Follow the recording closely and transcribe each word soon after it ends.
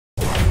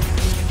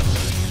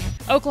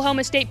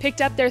Oklahoma State picked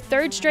up their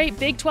third straight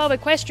Big 12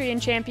 Equestrian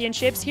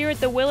Championships here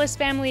at the Willis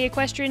Family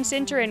Equestrian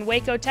Center in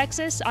Waco,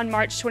 Texas on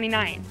March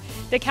 29.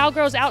 The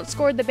Cowgirls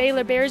outscored the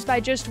Baylor Bears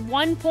by just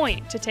 1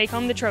 point to take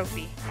home the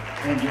trophy.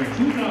 And your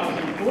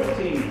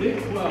 2014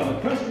 Big 12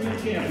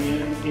 Equestrian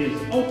Champion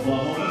is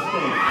Oklahoma State.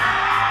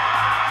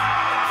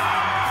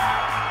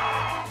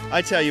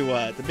 I tell you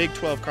what, the Big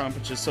 12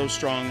 Conference is so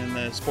strong in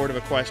the sport of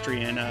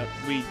equestrian.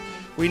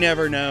 We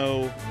never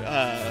know,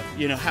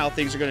 how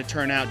things are going to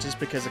turn out just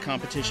because the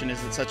competition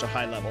is at such a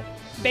high level.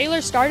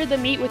 Baylor started the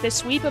meet with a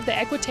sweep of the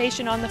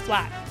equitation on the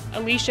flat.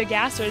 Alicia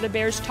Gasser, the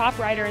Bears' top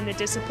rider in the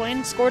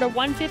discipline, scored a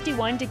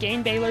 151 to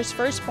gain Baylor's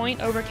first point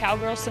over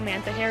Cowgirl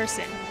Samantha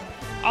Harrison.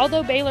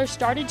 Although Baylor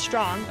started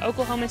strong,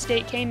 Oklahoma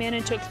State came in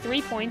and took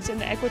 3 points in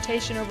the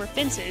equitation over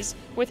fences,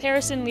 with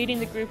Harrison leading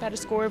the group at a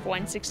score of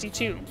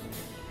 162.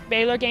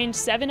 Baylor gained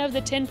 7 of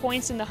the 10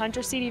 points in the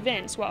Hunter Seat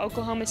events, while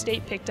Oklahoma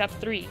State picked up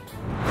 3.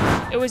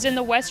 It was in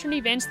the Western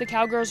events the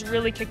Cowgirls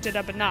really kicked it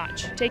up a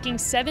notch, taking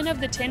 7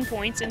 of the 10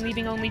 points and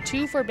leaving only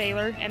 2 for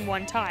Baylor and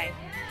 1 tie.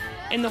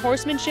 In the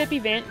horsemanship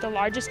event, the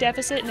largest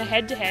deficit in a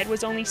head-to-head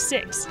was only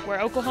 6, where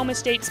Oklahoma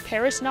State's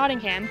Paris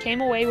Nottingham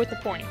came away with the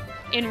point.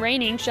 In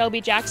reining, Shelby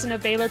Jackson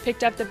of Baylor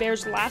picked up the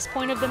Bears' last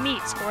point of the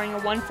meet, scoring a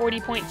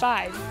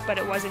 140.5, but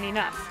it wasn't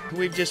enough.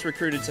 We've just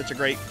recruited such a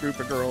great group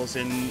of girls,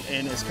 and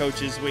as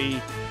coaches,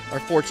 we are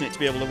fortunate to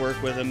be able to work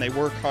with them. They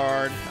work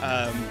hard.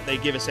 They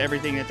give us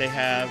everything that they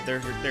have.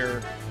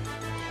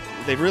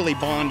 They've really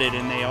bonded,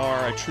 and they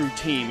are a true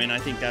team, and I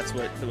think that's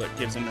what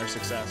gives them their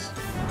success.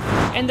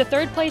 In the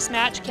third place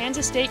match,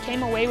 Kansas State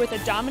came away with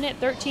a dominant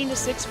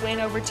 13-6 win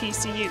over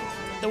TCU.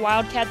 The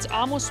Wildcats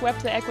almost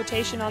swept the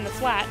equitation on the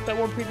flat, but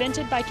were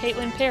prevented by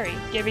Caitlin Perry,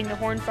 giving the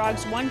Horned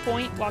Frogs 1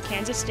 point while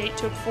Kansas State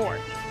took 4.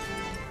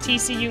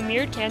 TCU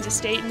mirrored Kansas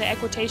State in the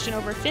equitation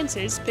over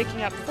fences,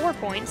 picking up 4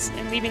 points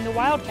and leaving the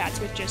Wildcats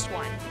with just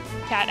 1.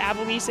 Kat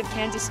Avalise of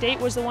Kansas State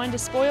was the one to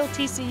spoil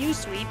TCU's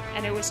sweep,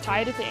 and it was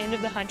tied at the end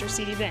of the Hunter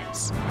Seat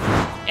events.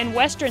 In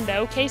Western,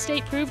 though,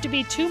 K-State proved to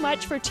be too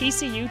much for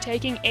TCU,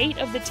 taking 8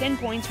 of the 10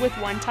 points with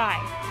 1 tie.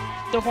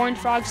 The Horned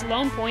Frogs'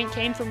 lone point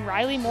came from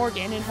Riley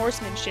Morgan in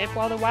horsemanship,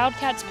 while the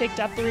Wildcats picked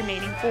up the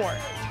remaining 4.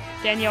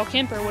 Danielle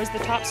Kemper was the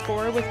top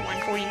scorer with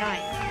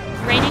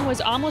 149. Reining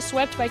was almost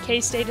swept by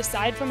K-State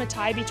aside from a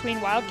tie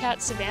between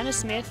Wildcats' Savannah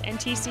Smith and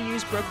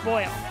TCU's Brooke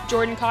Boyle.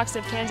 Jordan Cox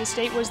of Kansas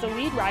State was the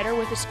lead rider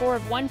with a score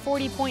of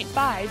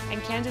 140.5,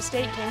 and Kansas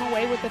State came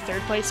away with the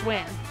third-place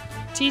win.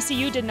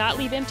 TCU did not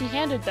leave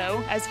empty-handed,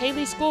 though, as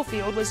Haley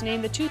Schoolfield was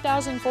named the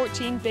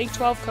 2014 Big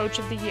 12 Coach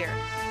of the Year.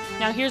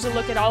 Now here's a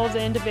look at all of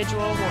the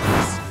individual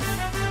awards.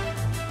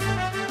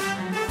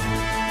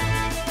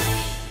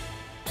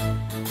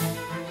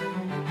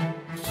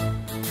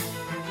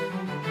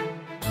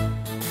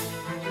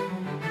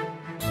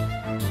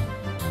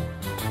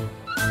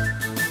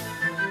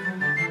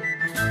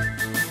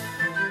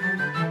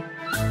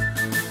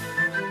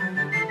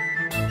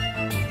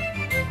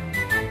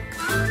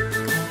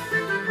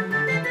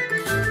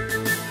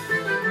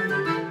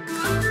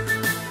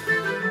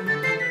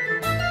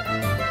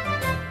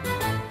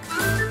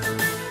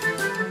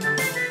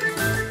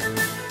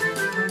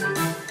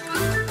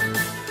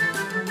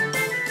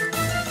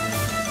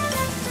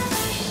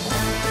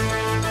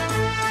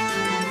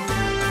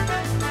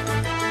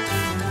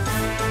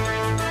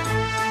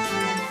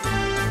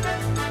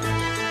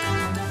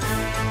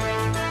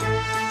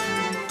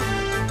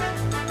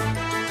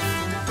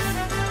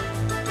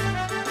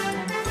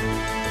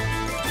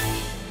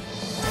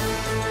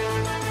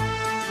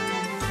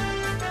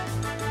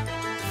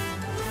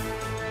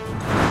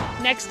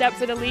 Next up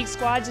for the league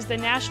squads is the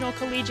National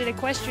Collegiate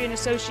Equestrian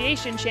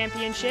Association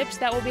Championships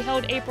that will be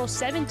held April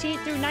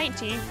 17th through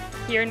 19th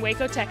here in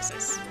Waco,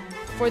 Texas.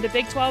 For the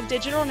Big 12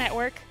 Digital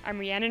Network, I'm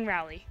Rhiannon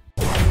Rowley.